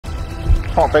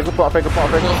Pump faker, time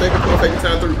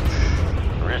through.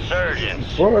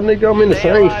 Resurgence. Well, nigga, I'm in the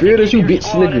same field as you bitch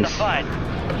niggas.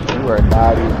 You are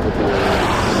not even the boy.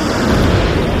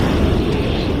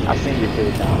 I seen your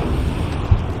kid now.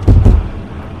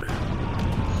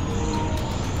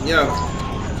 Yeah.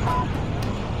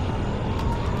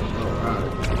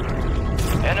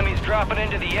 Enemies dropping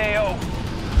into the AO.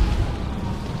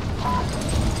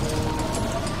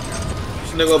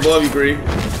 This nigga above you, Green.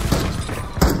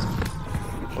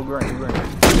 Oh, green.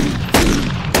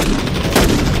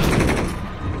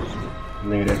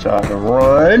 Nigga that tried to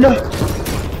run.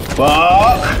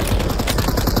 Fuck.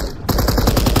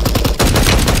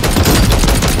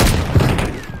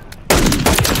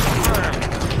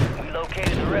 We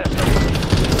located the rest of them.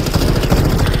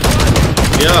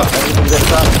 Yeah.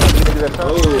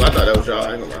 Oh, I thought that was y'all. I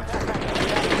ain't gonna lie.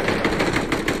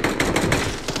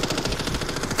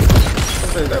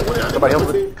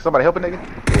 Somebody help a nigga?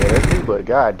 Yeah, that's me, but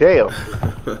god damn.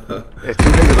 There's 2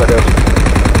 niggas right there.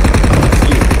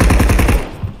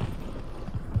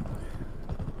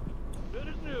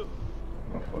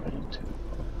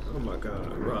 Oh my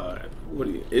god, Rod. What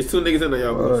are you? It's 2 niggas in there,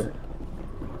 y'all boys.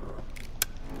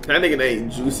 That nigga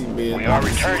ain't Juicy, man. We are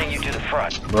returning you to the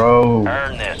front. Bro.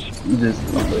 Earn this. You just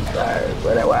tired,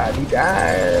 but that's why he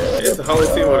died. It's the whole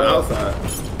team on the outside.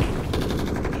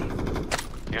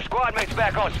 Your squad mate's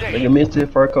back on station. Nigga missed it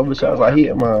for a couple of shots. I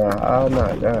hit mine. Oh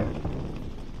my god.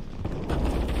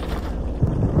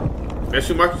 That's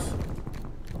you, Marcus?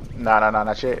 Nah,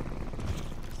 not yet.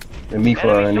 And me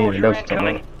flying in. That's what I'm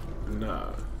talking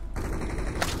Nah.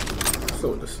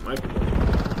 So with the sniper.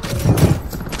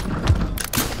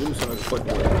 Give me some fuck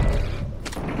you.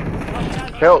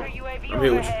 Help! I'm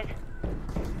here with you.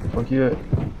 Fuck you up.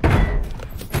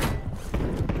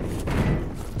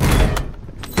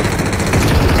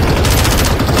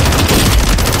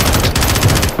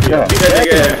 Yeah, beat that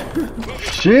nigga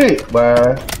ass. Shit,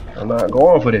 man. I'm not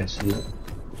going for that shit.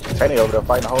 Tanny over there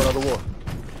fighting a whole other war.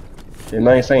 And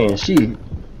I ain't saying shit.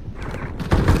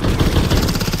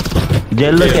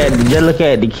 Just look at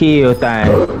the kill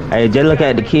thing. Hey, just look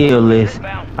at the kill list.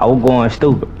 I was going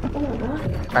stupid.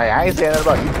 Hey, I ain't saying nothing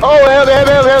about you. Oh, help.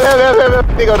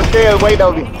 Nigga on the stairs waiting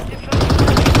on me.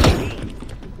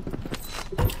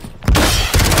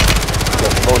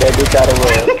 Smoke that bitch out of the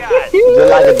road. Just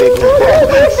like a big one.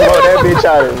 Smoke that bitch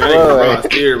out of the road.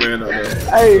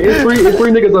 Hey, it's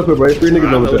three niggas up here, bro. It's 3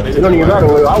 niggas over there. It don't even matter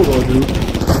what I was gonna do.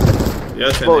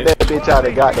 Yeah, smoke that bitch out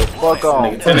and got the fuck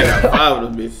on. Nigga got 5 of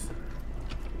them bitches.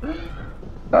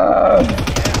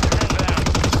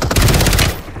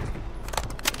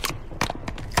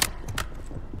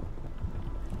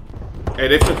 Hey,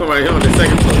 they should come right here on the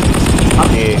second floor. I'm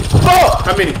dead. Fuck!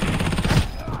 How many?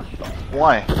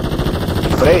 1.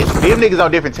 But them niggas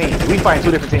on different teams. We fighting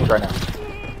 2 different teams right now.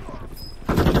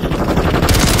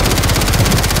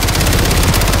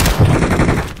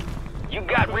 You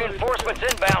got reinforcements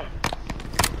inbound.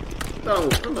 No,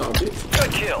 bitch.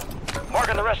 Good kill.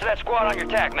 Marking the rest of that squad on your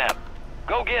tac map.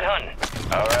 Go get hunting.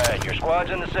 Alright, your squad's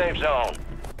in the safe zone.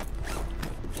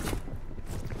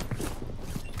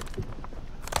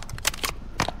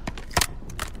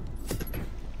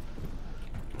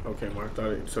 Okay, Mark,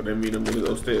 so they meet them niggas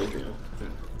upstairs, then.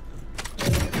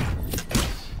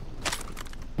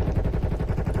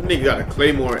 That nigga got a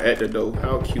claymore at the door.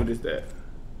 How cute is that?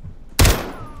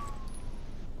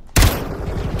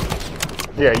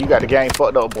 Yeah, you got the game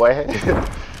fucked up, boy.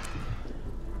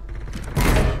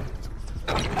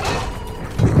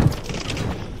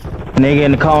 Nigga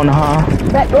in the corner, huh?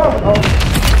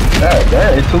 God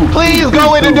damn, it's 2. Please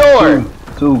go in the door.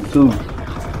 2.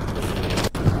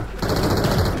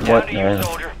 What, man?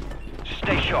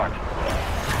 Stay sharp.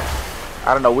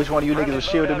 I don't know which one of you niggas was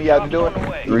shielding me out the door.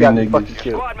 You 3 got me niggas. fucking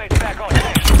killed.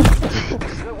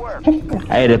 Good work.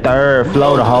 Hey, the 3rd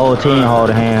floor, the whole team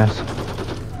holding hands.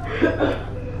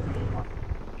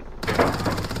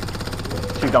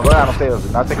 Chief, don't go down the stairs. Do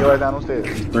not take your ass down the stairs.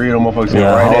 3 of them motherfuckers. Yeah, the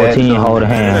right whole there. team holding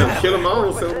hands. Kill them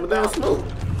all, sell them down smoke.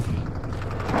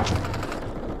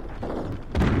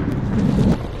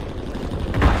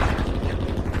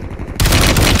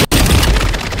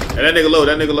 Hey, that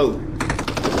nigga low.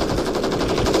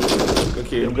 Good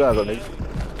kill. Them guns on niggas.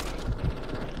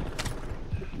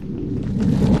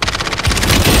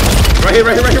 Right here.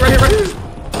 What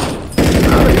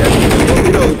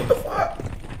the fuck?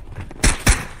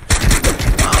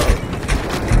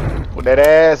 With that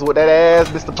ass,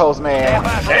 Mr. Postman.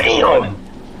 Damn!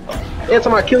 Every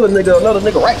time I kill a nigga, another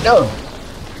nigga right there.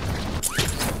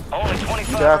 Only You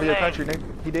 25 die for your remain. country, nigga.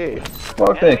 He dead.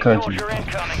 Fuck that country. Soldier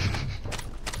incoming.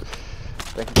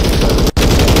 Thank you.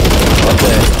 Fuck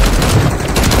that.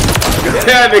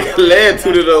 That nigga led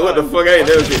to the door. What the fuck? I ain't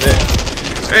never seen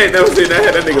that. I ain't never seen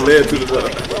that. That nigga led to the door.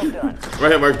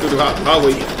 Right here, Mark, through the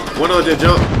hallway. One on just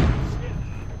jump.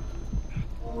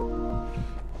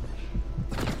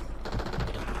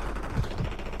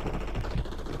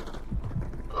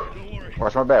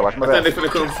 Watch my back, watch my back. I think they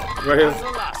finna come right here.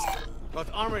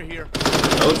 Got armor here.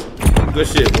 Good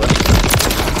shit, boy.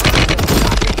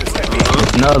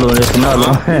 Another one, it's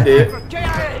another one.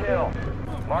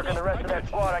 Marking the rest of that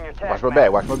squad on your tag. Watch my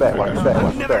back, watch my back, watch my back,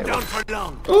 watch my back.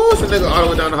 Oh, it's a nigga all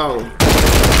the way down the hall. Two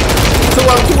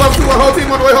up, whole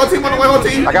team on the way, whole team on the way, whole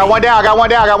team. I got one down, I got one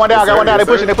down, I got one down, I got one down. They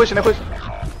pushing, they pushing, they pushing.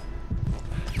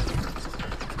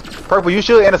 Purple, you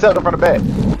should intercept them from the back.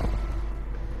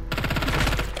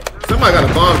 Somebody got a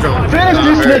bomb drone. Finish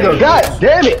this nigga, god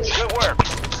damn it! Good work.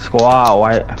 Squad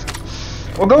white.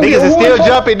 Well, go Niggas is still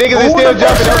jumping, niggas is still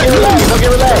jumping. Don't get relaxed, don't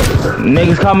get relaxed.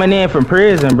 Niggas coming in from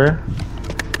prison, bro.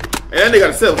 Hey, that nigga got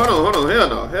a sip. Hold on. Hell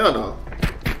no.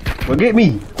 Well, get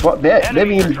me. Fuck that. Let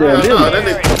me in the damn Hell no, building.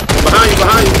 that nigga.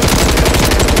 Behind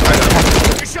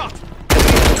you. Shot.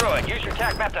 Destroy it. Use your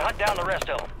tag map to hunt down the rest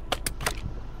of them.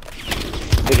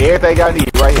 Nigga, everything y'all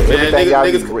need right here. Man, Everything y'all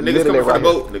need. niggas coming from the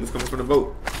boat. Niggas coming from the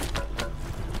boat.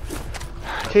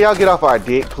 Can y'all get off our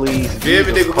dick, please?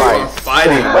 Every nigga, we are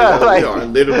fighting. We are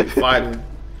literally fighting.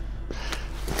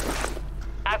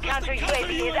 Our counter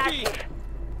UAV is active.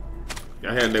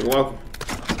 Y'all had a nigga walking.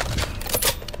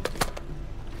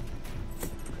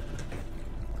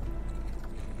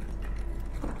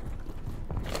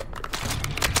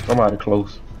 Somebody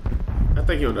close. I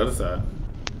think he on the other side.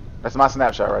 That's my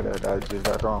snapshot right there. That just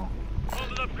got thrown.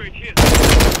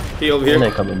 He over He here.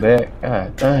 ain't coming back.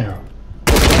 God damn.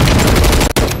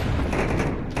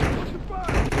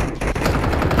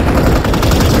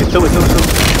 It's two.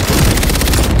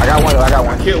 I got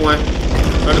one. Killed one. I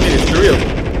mean, it's 3 of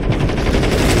them.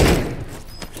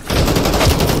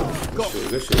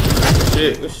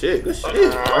 Good shit. Oh,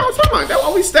 I'm talking about. That's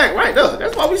why we stack right there.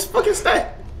 That's why we fucking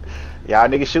stack. Y'all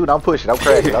niggas shooting, I'm pushing, I'm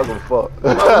cracking. I don't give a fuck.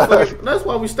 That's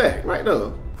why we stack right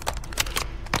there.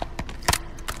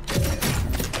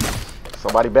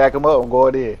 Somebody back him up, I'm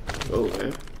going in. Oh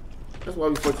man. That's why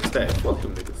we fucking stack. Fuck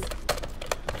them niggas.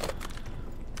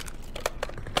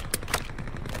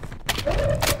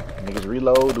 Niggas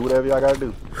reload, do whatever y'all gotta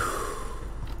do.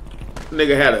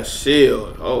 Nigga had a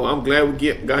shield. Oh, I'm glad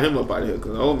we got him up out of here,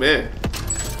 cause oh man.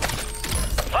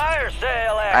 Fire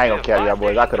sale active. I ain't gonna carry y'all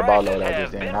boys. I could've bought load out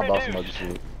just then. I bought some other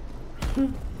shit.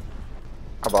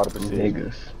 I bought a position.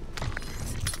 Niggas.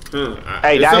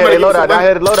 Hey, down here the loadout, down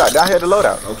here the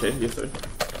loadout. Okay, yes sir.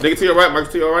 Nigga to your right,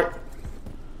 Marcus to your right.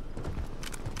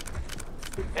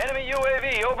 Enemy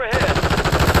UAV overhead.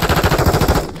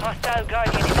 Hostile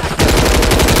guardian is active.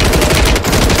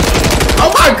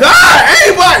 Oh my god!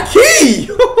 Aimbot key!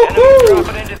 Enemy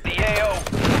dropping into the AO.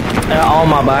 They're on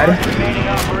my body. Remaining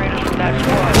operators from that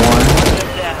squad.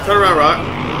 Turn around, Rock.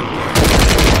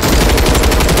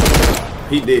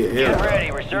 He did. Get Yeah.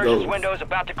 ready. Resurgence window is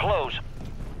about to close.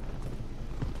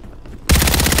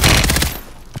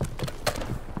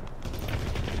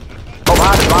 Oh,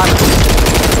 behind us.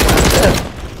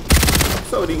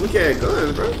 So these weak ass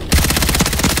guns, bro.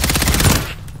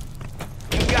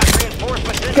 You got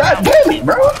reinforcements this God damn it,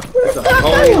 bro. It's a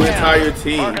whole entire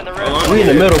team. We in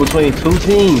the middle between two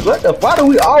teams. What the fuck do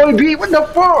we always be? What the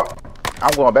fuck?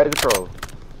 I'm going back to control.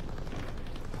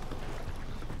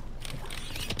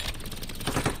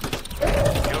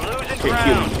 You're losing Can't ground.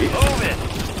 kill me, bitch. Move it.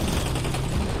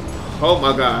 Oh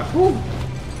my god. Whew.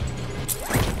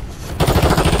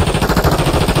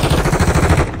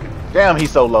 Damn,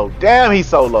 he's so low. Damn, he's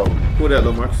so low. Who that,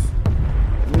 little Marcus?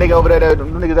 Nigga over there, the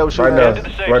niggas that was shooting Right at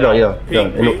us. now. Right now, yeah.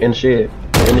 In the shed.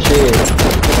 In the shed.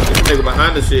 This nigga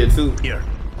behind the shed too. Here.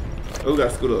 Oh, we gotta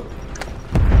scoot up.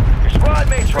 Your squad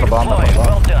mates What about my redeploying. bomb?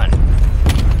 Well done.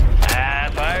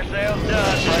 Fire sales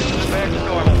done. Prices are back to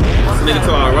normal. This nigga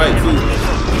to our right too.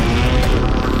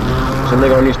 Some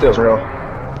nigga on these steps, bro.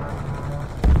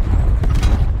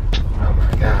 Oh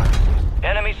my god.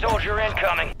 Enemy soldier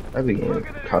incoming. I be getting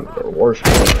kind of the worst.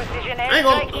 Precision I ain't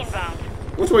gonna- airstrike inbound.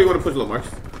 Which way you wanna push, little Marcus?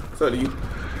 It's up to you.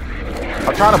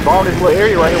 I'm trying to bomb this little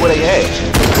area right here where they at.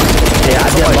 Yeah, I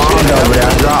just bombed over there. I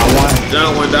dropped one.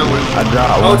 Down one. I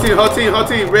dropped one. Whole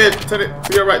team. Red, turn it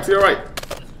to your right.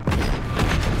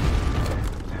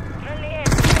 Friendly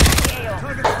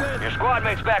airstrike. Your squad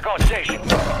mates back on station.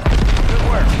 Good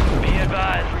work. Be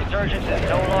advised, resurgence is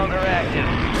no longer active.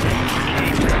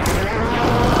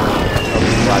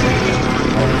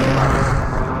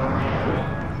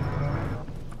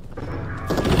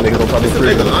 Niggas gonna probably This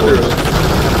free nigga under us.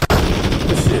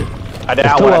 Good shit. I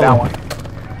down one, I down one.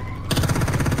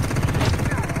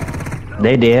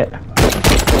 They dead.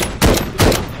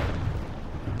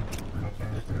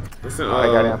 I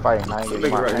got in fighting. I ain't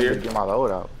getting right here. get my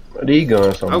load out. These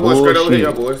guns some I'm going straight over here,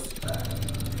 y'all bullshit. boys.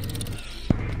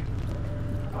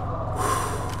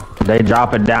 They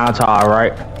drop it down to our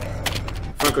right.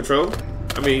 From control?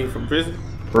 I mean, from prison?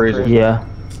 Prison. Yeah.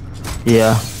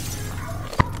 Yeah.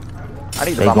 I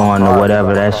need to They buy my going car. to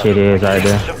whatever that shit is right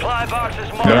there. Supply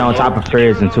boxes They on top of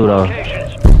prison too though.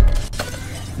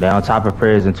 locations. They on top of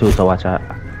prison too, so watch out.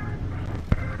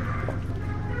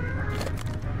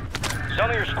 Some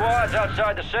of your squads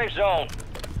outside the safe zone.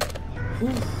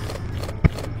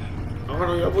 Oh, hold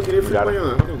on, y'all. We'll get it from Got my it.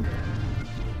 on. Hold on.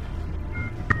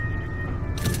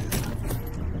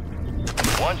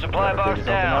 One supply box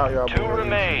down. 2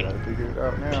 remain.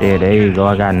 Shit, there you go.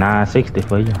 I got 960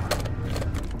 for you.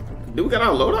 Dude, we got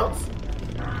our loadouts?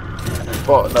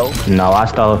 Fuck no. No, I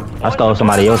stole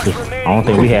somebody else's. I don't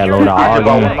think we had loadout I all just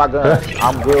bought one of my game. guns.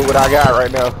 I'm good with what I got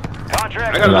right now.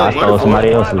 Contract. I got I another stole one. somebody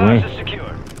else's Supply win. box is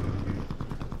secure.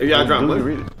 If y'all drop Do you money.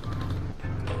 read it?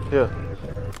 Yeah.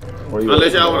 Where you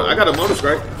Unless at? y'all want, I got a motor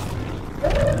strike.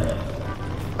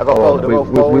 I go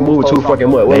Oh, we moving too fucking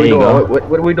much. What There we you doing? go.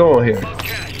 What are we doing here?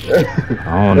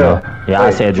 I don't know. Yeah, I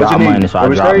Hey, said what drop you need? money, so I Are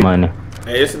we dropped straight? money.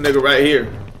 Hey, it's a nigga right here.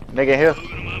 Nigga here.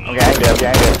 Okay, ain't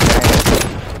there.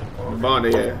 Bond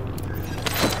they at.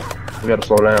 We gotta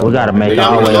slow down. We gotta make Y'all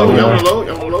our wanna way load? over Y'all wanna there. load?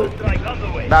 Y'all wanna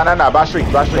load? Nah. By street.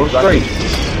 Go straight.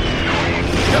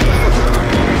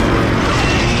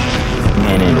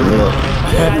 Man in the wheel.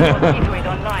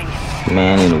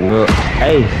 Man in the wheel.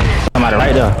 Hey, somebody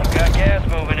right there. Got gas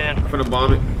moving in. Finna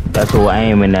bomb it. That's who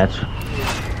aiming at you.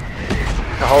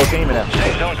 The whole team in there.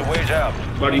 Safe zone's a ways out.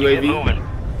 Body Get UAV. moving.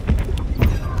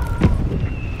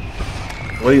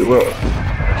 Wait, well,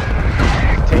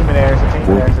 Team in there. It's a team in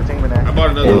there. It's a team in there. I bought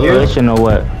another You one. glitching or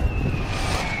what?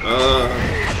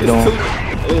 It's don't- two.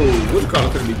 Oh, what's it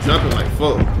called? Gonna be jumping like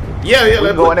fuck. Yeah,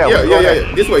 let's go in there, we Yeah, go in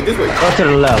there. This way. Go to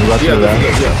the left. Go to Yeah, the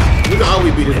left. yeah. We can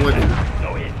always be this one dude.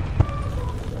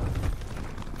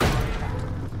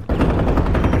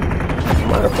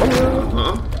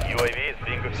 UAV is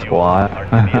being refueled. Squad.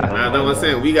 Nah, that's what I'm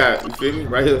saying. We got, you feel me?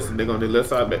 Right here. So they on the left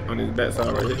side, back on this back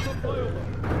side right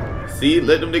here. See,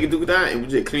 let them niggas do that and we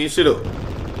just clean shit up.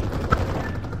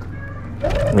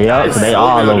 Yeah, they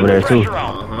all over there too.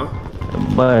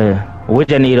 But we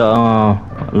just need a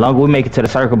long we make it to the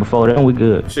circle before then we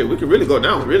good. Shit, we can really go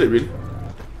down. Really. You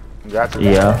got to.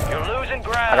 Yeah. You're losing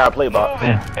ground. I gotta play ball.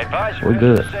 Advise you We enter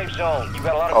good. the safe zone. You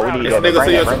got a lot of Oh, we ground. need This that. nigga Bring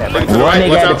see that, us. bring that, Nigga bring to the One right, nigga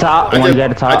watch at the out. top, one nigga at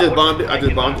the top. I just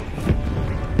bombed it.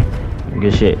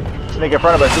 Good shit. This nigga in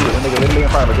front of us too. This nigga literally in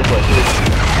front of us. This way.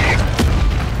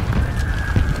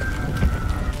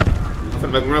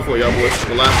 Finna make a run for y'all boys.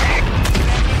 Relax.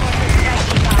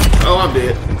 Oh, I'm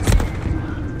dead.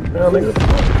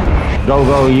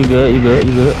 Go, you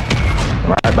good.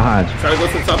 Right behind you. Try to go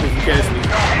to the top if you can, Sneak.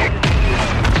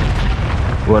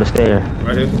 Go to the stair.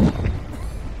 Right here.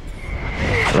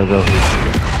 Let's go.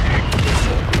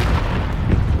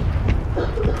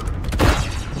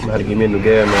 I'm about to give me a new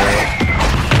gas, man.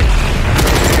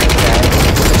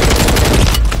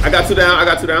 I got two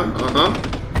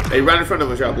down. They right in front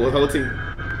of us, y'all boys. Whole team.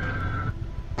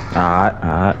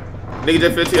 Alright. Nigga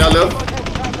just fit to y'all left.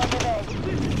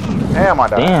 Damn, my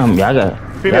dog. Damn, y'all gotta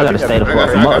stay the fuck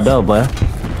from up there, boy.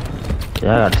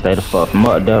 Y'all gotta stay the fuck from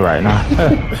up there right now.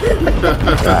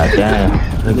 God damn.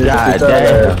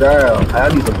 Damn. I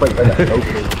need some plate. I got no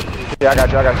plate. Yeah, I got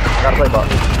you. I got to play ball.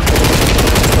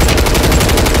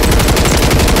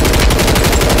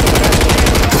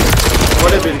 What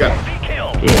that bitch got?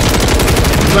 Yeah.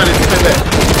 Somebody take that.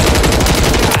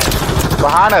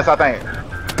 Behind us, I think.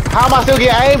 How am I still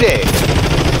getting aimed at?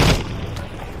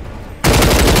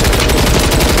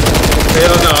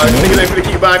 Hell no. Niggas ain't finna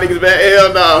keep buying niggas back. Hell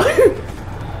no.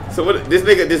 So what? This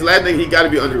last nigga, he gotta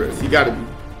be under us. He gotta be.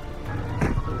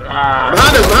 Behind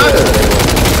us.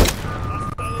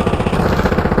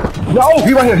 No,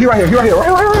 he right here.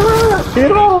 Right.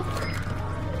 Hit it off.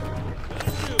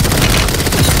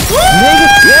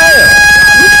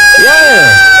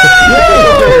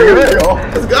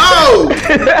 Let's go.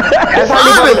 That's how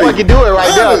you motherfucking do it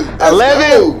right there.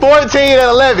 11, 14, and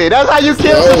 11. That's how you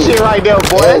kill some shit right there,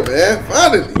 boy. Oh, man.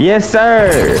 Finally. Yes,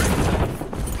 sir.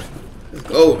 Let's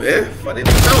go, man. Funny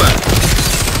to come out.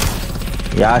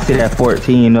 Y'all see that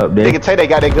 14 up there? Nigga, they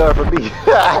got that gun from me.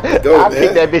 Go, I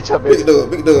picked that bitch up. Big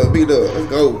dog. Let's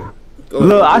go.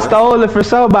 Look, I stole it for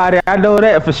somebody. I know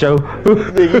that for sure.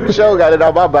 Nigga, you sure got it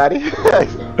on my body.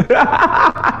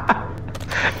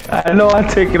 I know I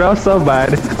took it off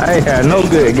somebody. I ain't had no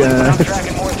good gun.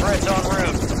 Tracking more threats en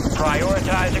route.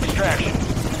 Prioritize extraction.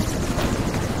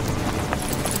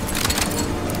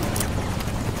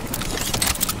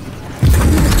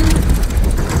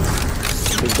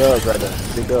 Big Dubs right there.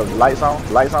 Big Dubs. Lights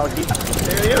on? Lights on?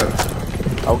 Hell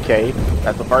yeah. Okay.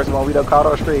 That's the first one we done caught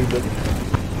on stream, baby.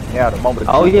 Yeah, the moment.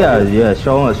 Oh yeah, yeah.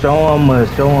 Show him a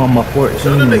 14.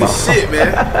 Show the nigga shit,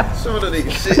 man. Show the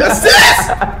nigga shit. Assist!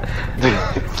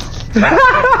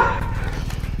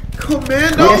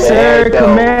 Commando. Yes, sir.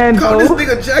 Commando. Call this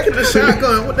nigga jacking the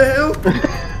shotgun. What the hell?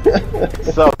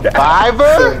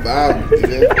 Survivor? Survivor,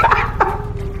 nigga.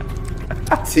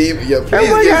 Team, yeah, please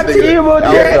Everybody get got this team on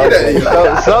nigga.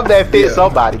 there. Something that fits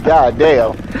somebody. God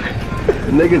damn.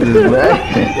 Niggas is mad.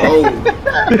 Oh.